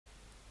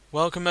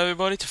Welcome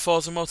everybody to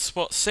Forza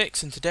Motorsport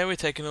 6, and today we're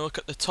taking a look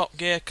at the Top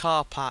Gear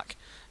car pack.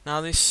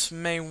 Now this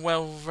may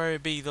very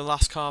be the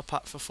last car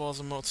pack for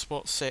Forza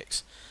Motorsport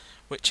 6,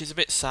 which is a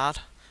bit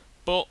sad,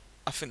 but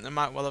I think they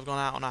might well have gone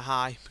out on a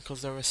high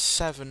because there are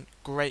 7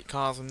 great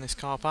cars in this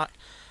car pack,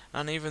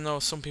 and even though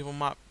some people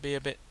might be a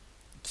bit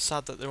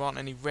sad that there aren't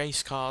any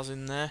race cars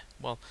in there,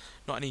 well,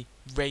 not any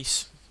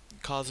race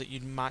cars that you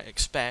might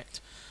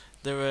expect,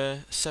 there are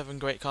 7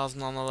 great cars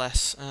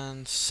nonetheless,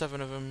 and 7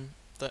 of them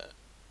that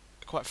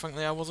quite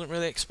frankly I wasn't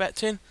really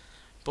expecting,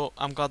 but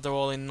I'm glad they're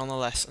all in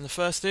nonetheless. And the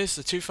first is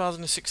the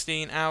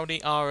 2016 Audi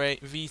R8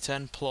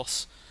 V10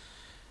 Plus.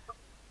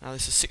 Now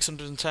this is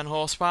 610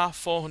 horsepower,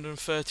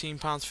 413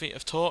 pounds-feet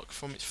of torque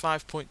from its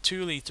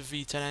 5.2 litre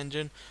V10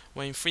 engine,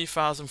 weighing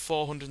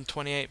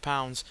 3,428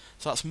 pounds.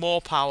 So that's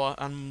more power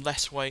and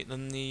less weight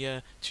than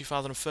the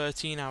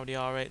 2013 Audi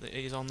R8 that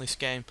is on this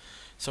game.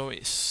 So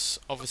it's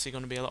obviously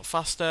going to be a lot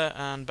faster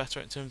and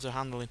better in terms of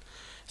handling.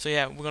 So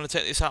yeah, we're going to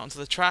take this out onto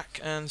the track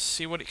and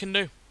see what it can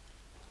do.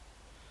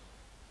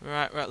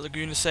 Right, we're at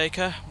Laguna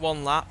Seca,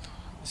 1 lap,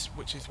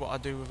 which is what I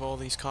do with all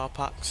these car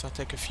packs. I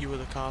take a few of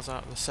the cars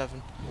out of the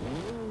 7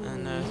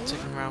 and take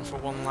them around for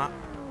 1 lap,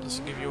 just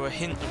to give you a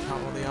hint of how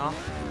well they are.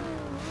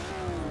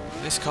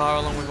 This car,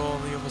 along with all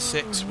the other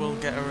 6, will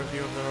get a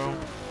review of their own.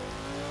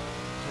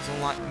 Because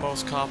unlike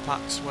most car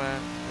packs where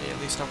they at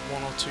least have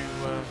 1 or 2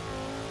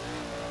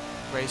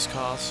 race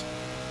cars,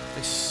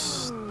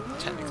 this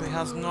technically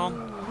has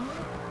none.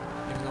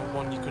 Even though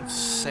one you could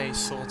say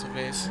sort of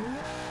is.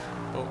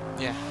 But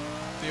yeah,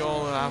 they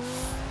all have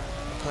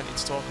plenty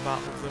to talk about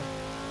with them,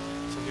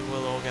 so they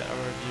will all get a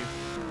review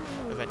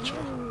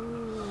eventually.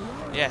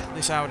 Yeah,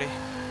 this Audi,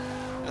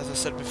 as I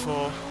said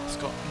before, it's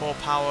got more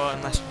power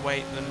and less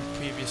weight than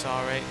previous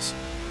R8s.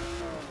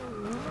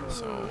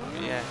 So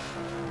yeah,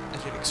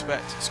 as you'd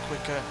expect, it's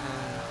quicker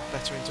and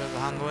better in terms of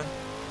handling.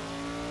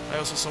 I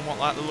also somewhat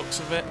like the looks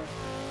of it.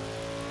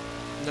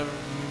 Never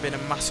been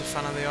a massive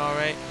fan of the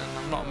R8, and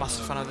I'm not a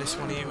massive fan of this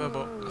one either,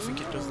 but I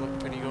think it does look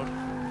pretty good,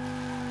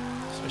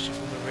 especially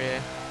from the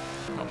rear.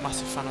 Not a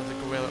massive fan of the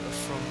grille at the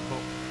front,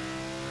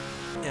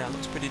 but yeah, it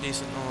looks pretty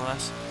decent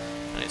nonetheless.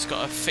 And it's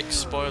got a fixed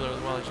spoiler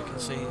as well, as you can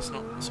see. It's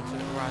not something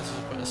that rises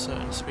up at a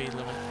certain speed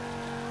limit.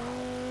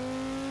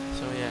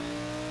 So yeah,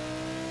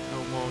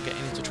 no more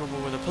getting into trouble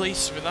with the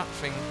police with that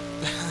thing.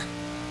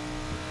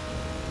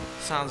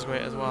 Sounds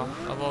great as well.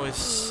 I've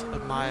always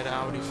admired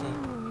Audi for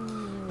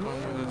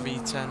going with a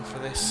V10 for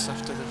this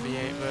after the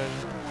V8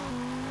 version,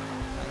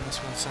 and this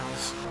one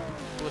sounds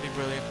bloody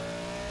brilliant.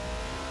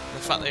 And the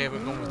fact they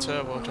haven't gone with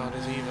turbochargers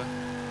either is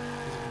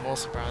even more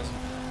surprising.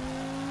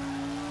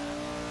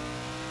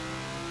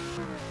 I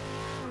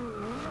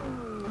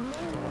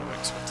would have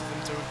expected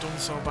them to have done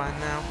so by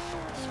now,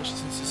 especially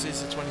since this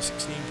is the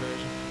 2016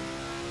 version.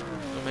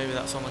 But maybe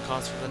that's on the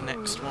cards for the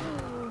next one.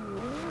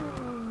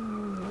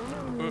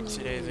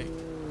 Oopsie daisy.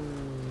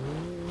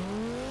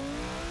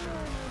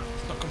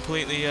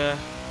 Completely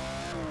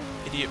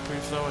idiot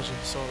proof though, as you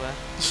saw there.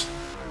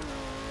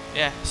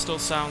 Yeah, still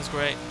sounds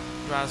great,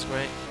 drives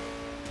great,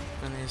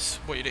 and is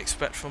what you'd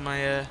expect from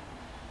a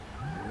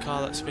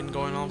car that's been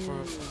going on for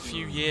a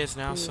few years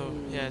now, so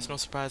yeah, it's no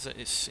surprise that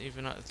it's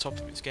even at the top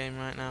of its game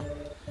right now.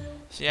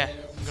 So yeah,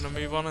 we're going to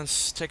move on and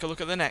take a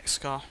look at the next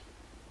car.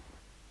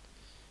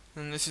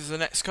 And this is the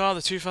next car,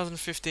 the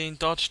 2015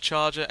 Dodge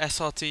Charger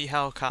SRT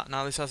Hellcat.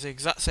 Now this has the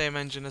exact same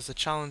engine as the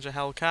Challenger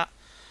Hellcat.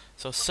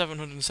 So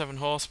 707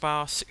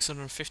 horsepower,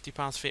 650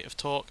 pounds-feet of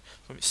torque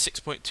from its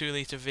 6.2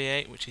 litre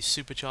V8, which is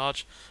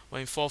supercharged,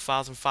 weighing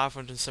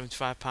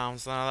 4,575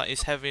 pounds. Now that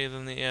is heavier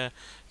than the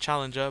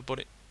Challenger, but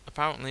it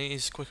apparently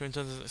is quicker in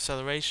terms of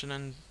acceleration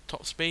and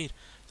top speed,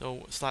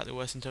 though slightly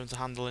worse in terms of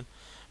handling.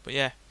 But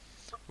yeah,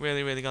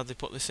 really glad they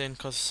put this in,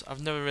 because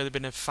I've never really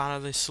been a fan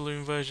of the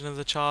saloon version of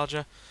the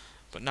Charger,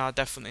 but now I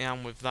definitely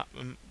am with that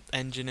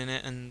engine in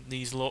it and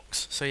these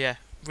looks. So yeah,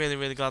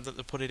 really glad that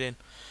they put it in.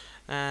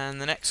 And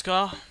the next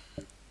car,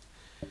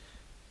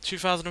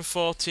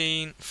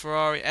 2014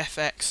 Ferrari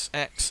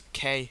FXX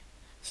K.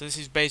 So this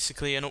is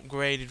basically an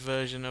upgraded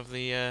version of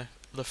the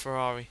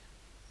Ferrari,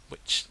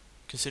 which,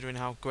 considering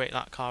how great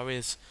that car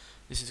is,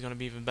 this is going to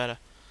be even better.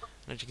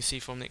 And as you can see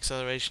from the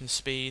acceleration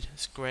speed,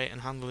 it's great,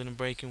 and handling and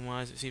braking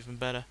wise, it's even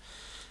better.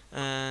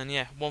 And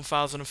yeah,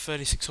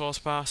 1,036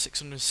 horsepower,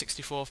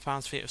 664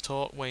 pounds-feet of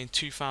torque, weighing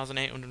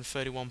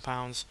 2,831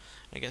 pounds.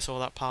 And it gets all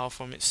that power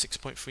from its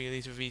 6.3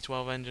 litre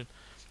V12 engine.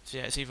 So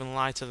yeah, it's even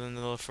lighter than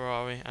the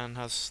Ferrari and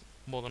has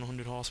more than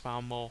 100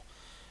 horsepower more.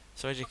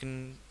 So as you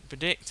can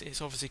predict,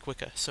 it's obviously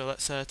quicker. So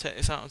let's take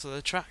this out onto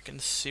the track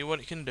and see what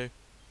it can do.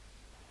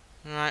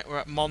 Alright, we're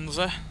at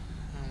Monza.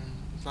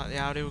 Like the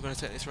Audi, we're going to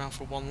take this around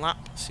for 1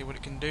 lap, see what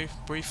it can do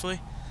briefly.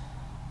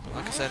 But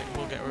like I said, it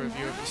will get a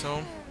review of its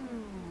own.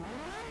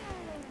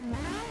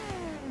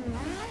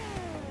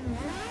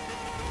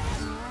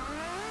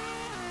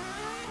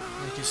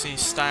 And you can see,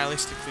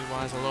 stylistically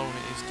wise alone,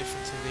 it is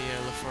different to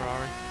the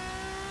Ferrari.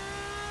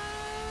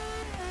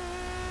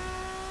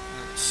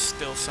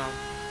 Still sound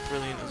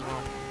brilliant as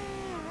well.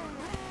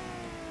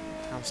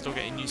 I'm still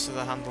getting used to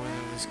the handling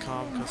of this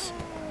car because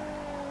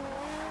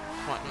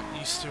quite not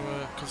used to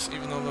because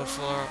even though the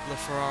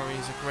Ferrari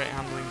is a great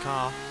handling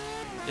car,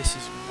 this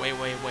is way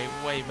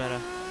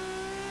better.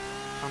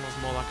 Handles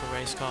more like a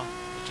race car,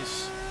 which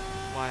is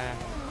why I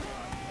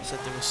said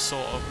there was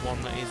sort of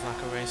one that is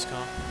like a race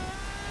car.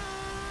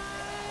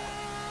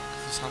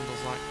 This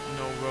handles like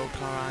no road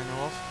car I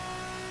know of.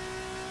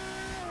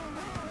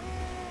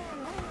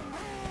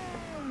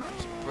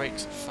 Its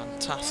brakes are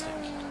fantastic.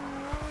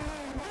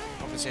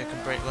 Obviously I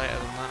can brake later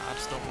than that, I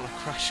just don't want to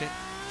crash it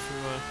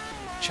through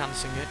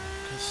chancing it,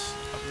 because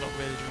I've not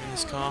really driven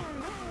this car.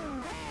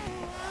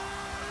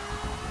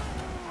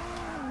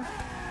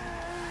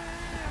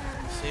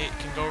 See, it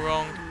can go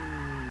wrong.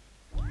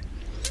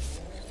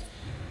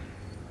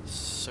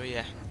 So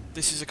yeah,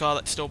 this is a car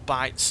that still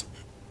bites,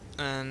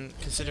 and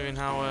considering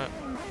how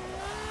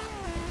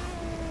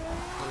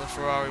the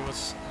Ferrari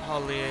was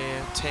hardly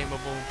a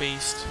tameable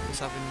beast, it's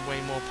having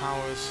way more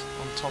powers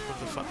on top of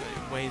the fact that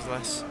it weighs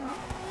less.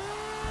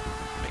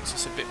 Makes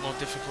this a bit more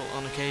difficult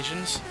on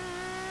occasions,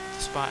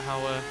 despite how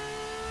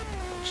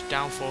much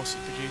downforce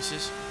it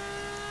produces.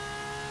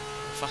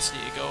 The faster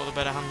you go, the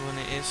better handling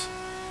it is.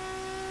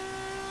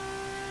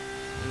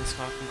 And this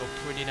car can go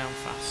pretty damn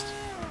fast.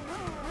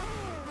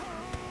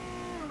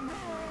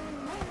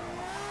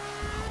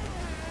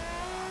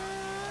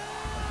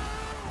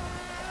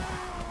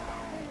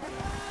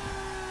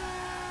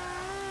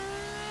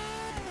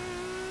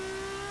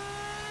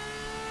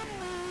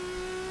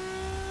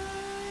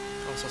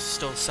 Also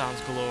still sounds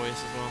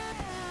glorious as well.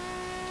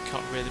 You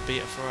can't really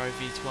beat a Ferrari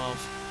V12,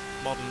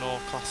 modern or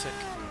classic,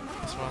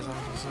 as far as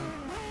I'm concerned.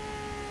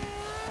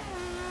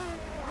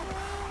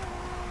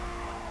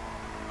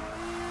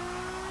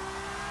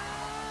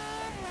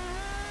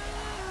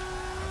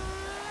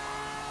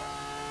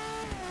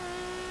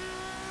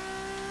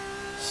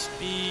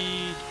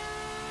 Speed.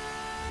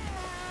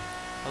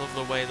 I love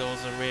the way those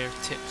rear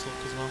tips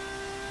look as well.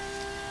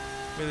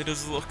 Really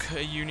does look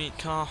a unique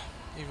car,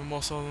 even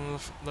more so than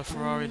the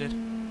Ferrari did.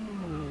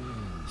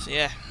 So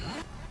yeah,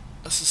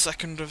 that's the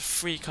second of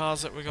 3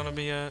 cars that we're going to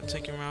be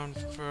taking around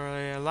for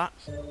a lap.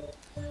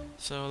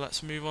 So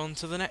let's move on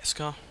to the next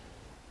car.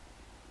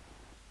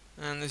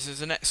 And this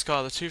is the next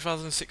car, the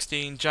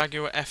 2016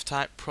 Jaguar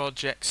F-Type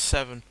Project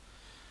 7.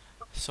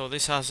 So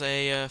this has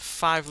a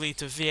 5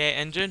 litre V8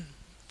 engine,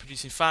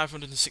 producing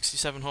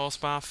 567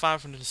 horsepower,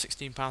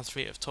 516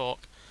 pounds-feet of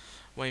torque,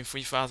 weighing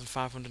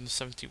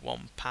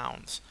 3,571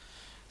 pounds.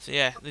 So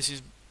yeah, this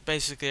is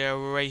basically a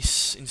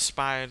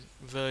race-inspired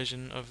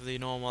version of the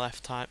normal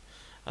F-Type,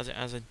 as it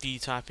has a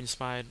D-Type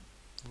inspired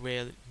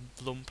rear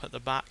lump at the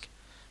back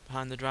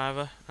behind the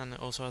driver, and it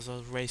also has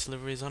those race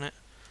liveries on it.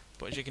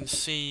 But as you can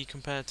see,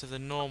 compared to the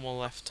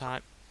normal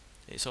F-Type,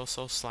 it's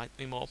also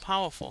slightly more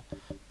powerful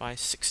by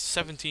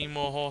 17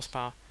 more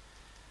horsepower,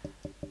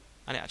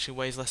 and it actually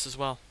weighs less as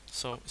well.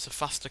 So it's a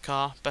faster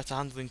car, better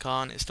handling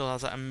car, and it still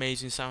has that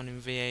amazing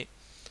sounding V8.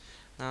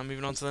 Now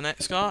moving on to the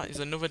next car is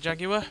another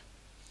Jaguar,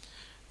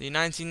 the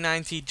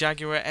 1990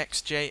 Jaguar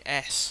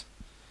XJ-S.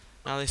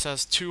 Now this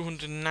has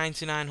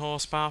 299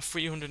 horsepower,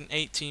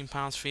 318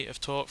 pounds-feet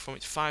of torque from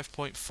its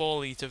 5.4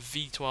 litre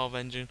V12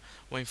 engine,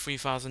 weighing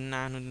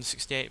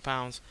 3,968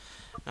 pounds.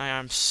 Now I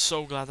am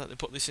so glad that they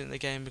put this in the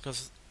game,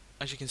 because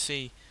as you can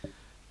see,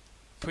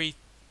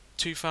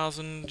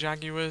 pre-2000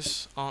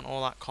 Jaguars aren't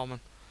all that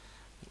common.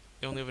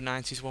 The only other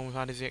 90s one we've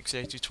had is the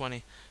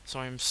XJ220, so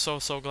I'm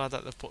so glad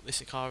that they've put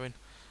this car in.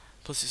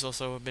 Plus it's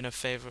also been a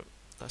favourite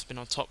that's been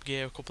on Top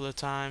Gear a couple of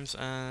times,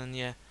 and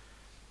yeah,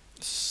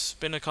 it's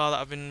been a car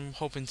that I've been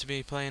hoping to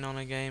be playing on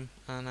a game,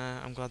 and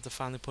I'm glad they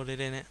finally put it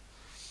in it.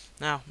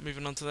 Now,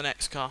 moving on to the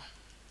next car.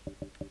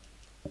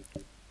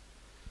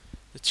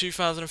 The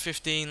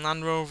 2015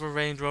 Land Rover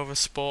Range Rover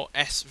Sport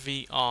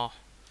SVR.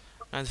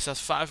 Now this has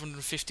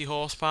 550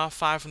 horsepower,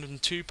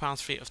 502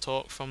 pounds-feet of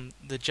torque from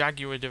the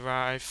Jaguar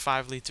derived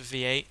 5 litre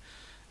V8,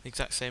 the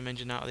exact same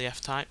engine out of the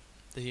F-Type,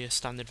 the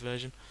standard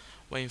version,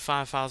 weighing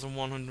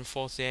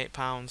 5,148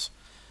 pounds.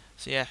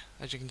 So yeah,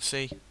 as you can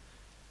see,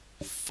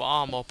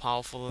 far more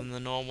powerful than the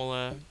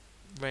normal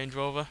Range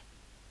Rover,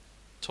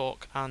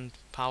 torque and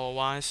power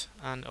wise,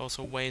 and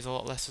also weighs a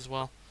lot less as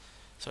well.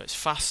 So it's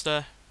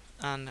faster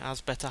and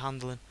has better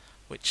handling,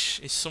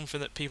 which is something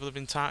that people have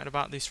been touting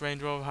about, this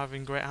Range Rover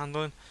having great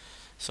handling.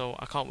 So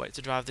I can't wait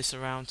to drive this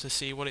around to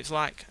see what it's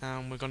like,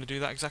 and we're going to do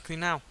that exactly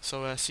now.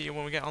 So see you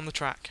when we get on the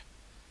track.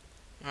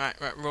 Right,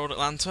 we're at Road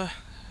Atlanta.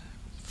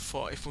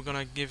 Thought if we're going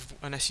to give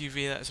an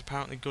SUV that is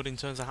apparently good in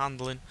terms of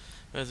handling,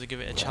 we'll give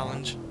it a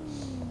challenge.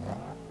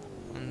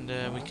 And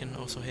we can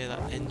also hear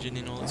that engine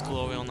in all its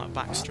glory on that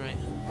back straight.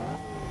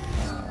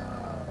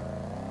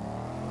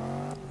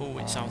 Oh,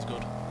 it sounds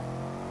good.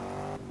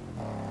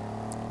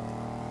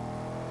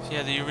 So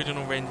yeah, the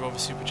original Range Rover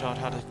Supercharged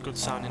had a good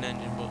sounding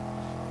engine, but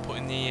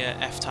putting the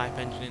F-Type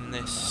engine in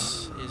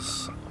this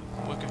is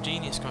a work of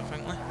genius, quite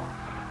frankly.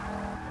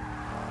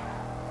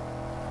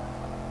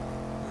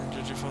 And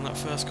judging from that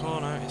first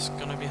corner, it's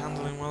going to be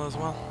handling well as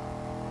well.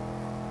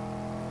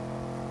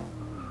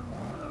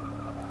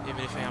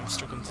 Even if I am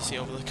struggling to see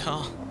over the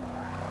car.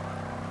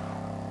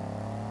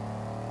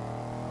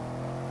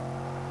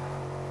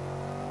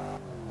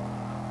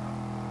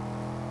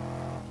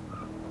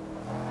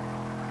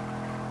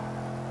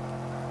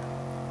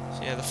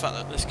 So yeah, the fact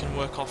that this can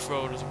work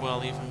off-road as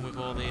well, even with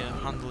all the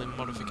handling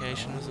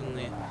modifications and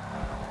the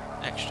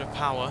extra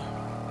power,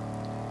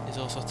 is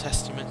also a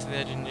testament to the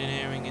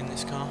engineering in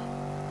this car.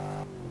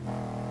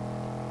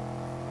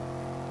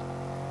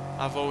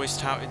 I've always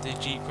touted the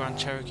Jeep Grand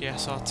Cherokee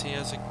SRT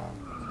as a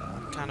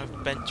kind of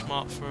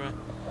benchmark for a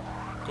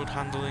good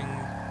handling,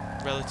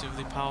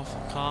 relatively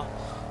powerful car,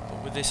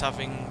 but with this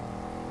having,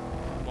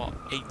 what,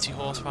 80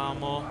 horsepower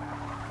more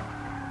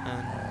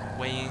and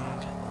weighing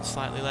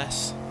slightly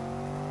less,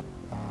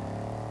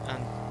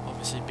 and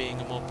obviously being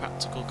a more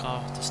practical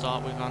car to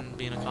start with and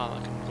being a car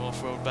that can go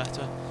off-road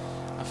better,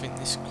 I think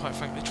this quite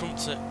frankly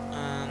trumps it.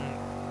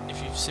 And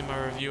if you've seen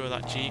my review of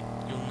that Jeep,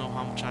 you'll know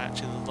how much I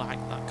actually like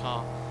that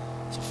car.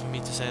 So for me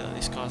to say that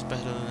this car is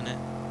better than it,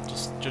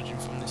 just judging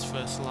from this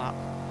first lap,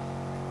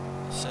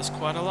 says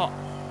quite a lot.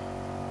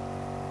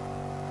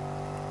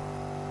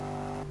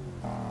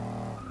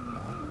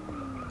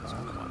 It's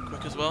quite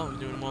quick as well, we're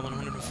doing more than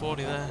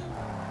 140 there.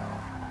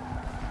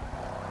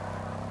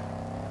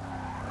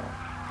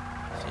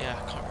 So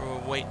yeah, I can't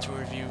really wait to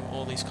review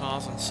all these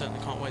cars, and certainly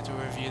can't wait to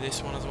review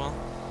this one as well.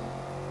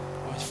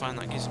 I always find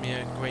that gives me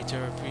a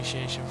greater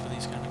appreciation for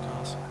these kind of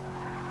cars.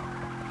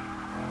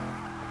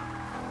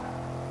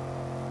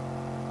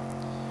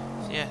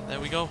 Yeah, there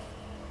we go.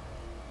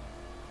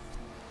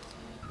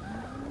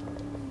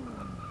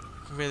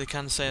 Really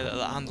can say that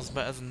handles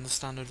better than the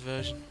standard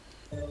version.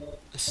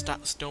 The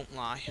stats don't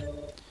lie.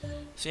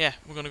 So yeah,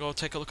 we're going to go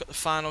take a look at the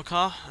final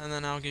car, and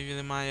then I'll give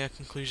you my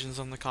conclusions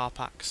on the car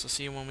pack. So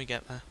see you when we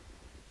get there.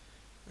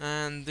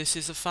 And this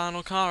is the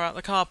final car at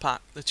the car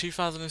pack, the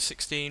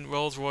 2016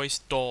 Rolls-Royce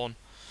Dawn.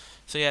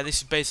 So yeah, this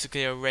is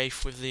basically a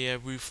Wraith with the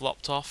roof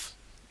lopped off,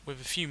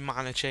 with a few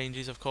minor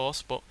changes of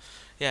course, but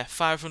yeah,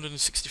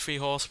 563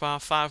 horsepower,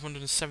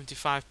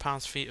 575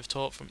 pounds-feet of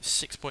torque from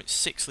its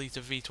 6.6 litre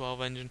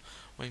V12 engine,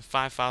 weighing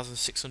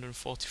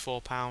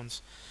 5,644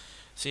 pounds.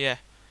 So yeah,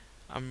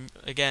 I'm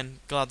again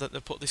glad that they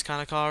put this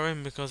kind of car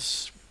in,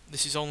 because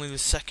this is only the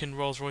second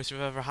Rolls-Royce we've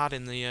ever had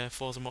in the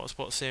Forza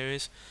Motorsport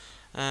series,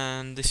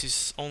 and this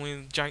is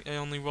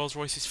only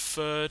Rolls-Royce's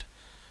third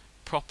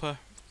proper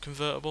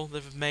convertible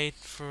they've made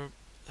for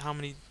how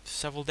many,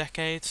 several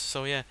decades.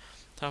 So yeah,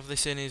 to have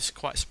this in is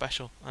quite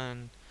special,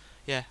 and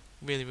yeah,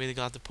 really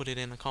glad to put it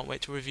in. I can't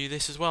wait to review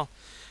this as well.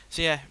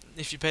 So yeah,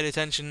 if you paid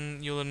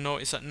attention, you'll have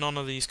noticed that none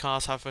of these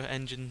cars have an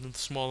engine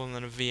smaller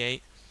than a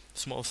V8,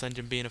 smallest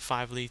engine being a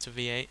 5 litre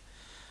V8,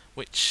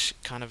 which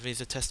kind of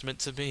is a testament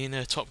to being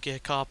a Top Gear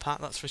car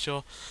pack, that's for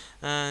sure.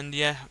 And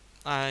yeah,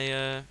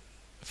 I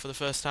for the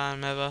first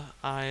time ever,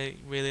 I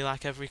really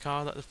like every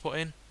car that they've put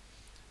in.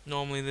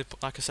 Normally, they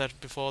put, like I said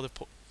before, they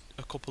put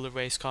a couple of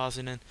race cars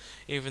in, and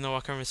even though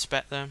I can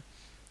respect them,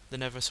 they're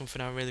never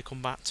something I really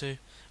come back to.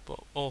 But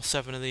all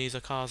 7 of these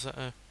are cars that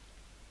are,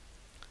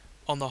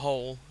 on the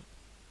whole,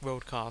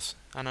 road cars.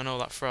 And I know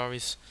that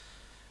Ferrari's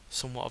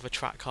somewhat of a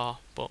track car,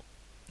 but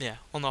yeah,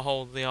 on the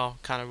whole they are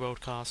kind of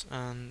road cars,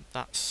 and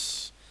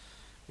that's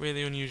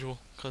really unusual,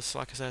 because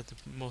like I said,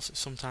 most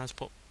sometimes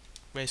put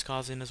race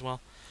cars in as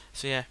well.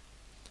 So yeah,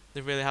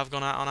 they really have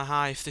gone out on a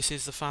high if this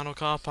is the final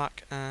car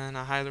pack, and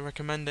I highly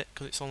recommend it,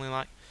 because it's only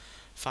like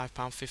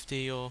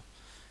 £5.50 or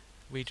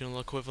regional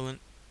equivalent,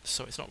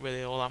 so it's not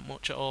really all that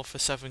much at all for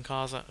 7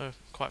 cars that are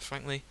quite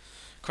frankly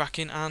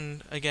cracking,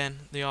 and again,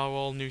 they are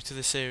all new to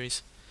the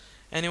series.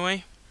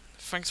 Anyway,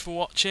 thanks for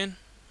watching,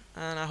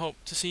 and I hope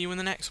to see you in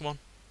the next one.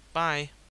 Bye.